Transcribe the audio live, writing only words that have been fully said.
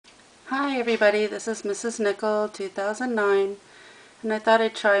Hi everybody, this is Mrs. Nickel 2009, and I thought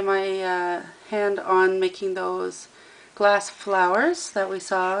I'd try my hand on making those glass flowers that we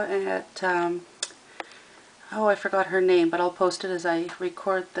saw at, oh, I forgot her name, but I'll post it as I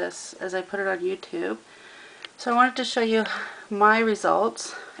record this, as I put it on YouTube. So I wanted to show you my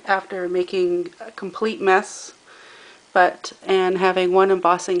results after making a complete mess, and having one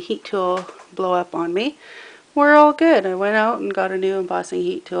embossing heat tool blow up on me. We're all good. I went out and got a new embossing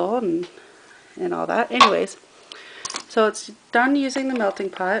heat tool and all that. Anyways, so it's done using the melting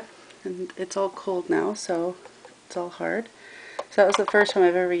pot, and it's all cold now, so it's all hard. So that was the first time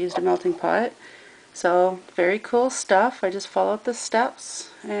I've ever used a melting pot. So very cool stuff. I just followed the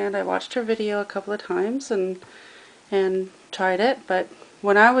steps, and I watched her video a couple of times and tried it. But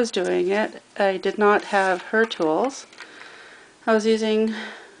when I was doing it, I did not have her tools. I was using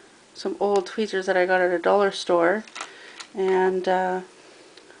some old tweezers that I got at a dollar store, and my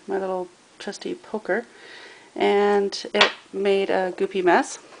little trusty poker, and it made a goopy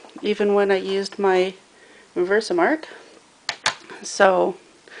mess even when I used my Versamark. So,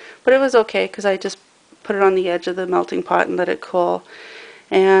 but it was okay because I just put it on the edge of the melting pot and let it cool.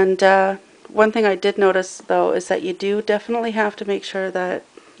 And one thing I did notice though is that you do definitely have to make sure that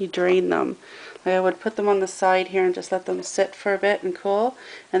you drain them. Like I would put them on the side here and just let them sit for a bit and cool,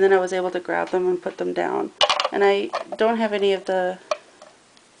 and then I was able to grab them and put them down. And I don't have any of the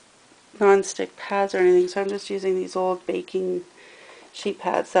non-stick pads or anything, so I'm just using these old baking sheet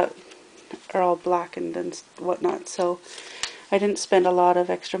pads that are all blackened and whatnot, so I didn't spend a lot of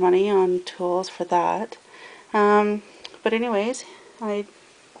extra money on tools for that. But anyways, I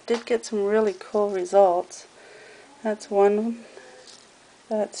did get some really cool results. That's one,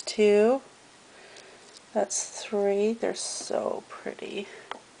 that's two, that's three. They're so pretty.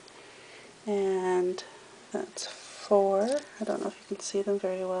 And that's four. I don't know if you can see them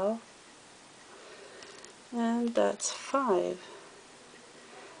very well. And that's five.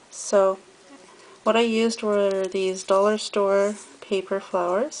 So what I used were these dollar store paper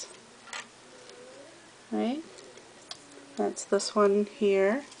flowers. Right? That's this one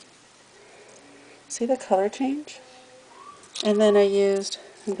here. See the color change? And then I used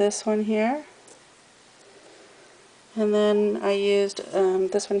this one here. And then I used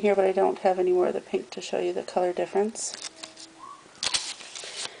this one here, but I don't have any more of the pink to show you the color difference.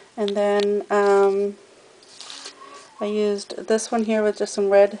 And then I used this one here with just some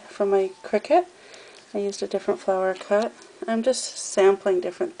red from my Cricut. I used a different flower cut. I'm just sampling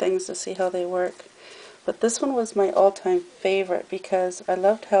different things to see how they work. But this one was my all-time favorite because I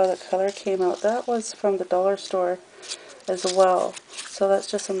loved how the color came out. That was from the dollar store as well. So that's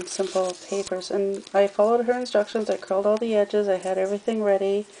just some simple papers. And I followed her instructions. I curled all the edges. I had everything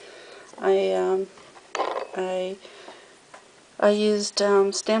ready. I used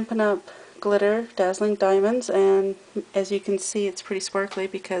Stampin' Up! Glitter, Dazzling Diamonds, and as you can see it's pretty sparkly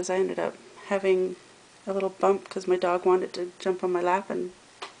because I ended up having a little bump because my dog wanted to jump on my lap and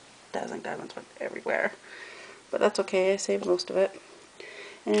Dazzling Diamonds went everywhere. But that's okay, I saved most of it.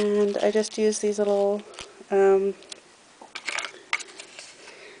 And I just used these little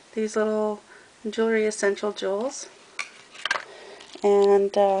jewelry essential jewels,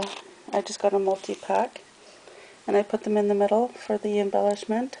 and I just got a multi-pack, and I put them in the middle for the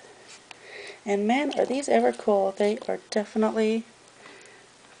embellishment. And man, are these ever cool. They are definitely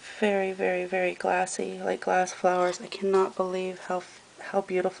very, very, very glassy, like glass flowers. I cannot believe how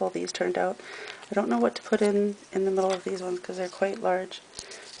beautiful these turned out. I don't know what to put in the middle of these ones because they're quite large,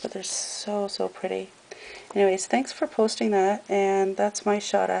 but they're so, so pretty. Anyways, thanks for posting that, and that's my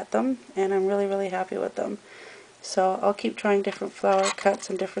shot at them, and I'm really, really happy with them. So I'll keep trying different flower cuts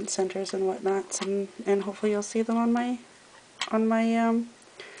and different centers and whatnots, and hopefully you'll see them on my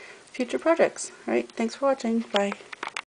future projects. Alright, thanks for watching. Bye.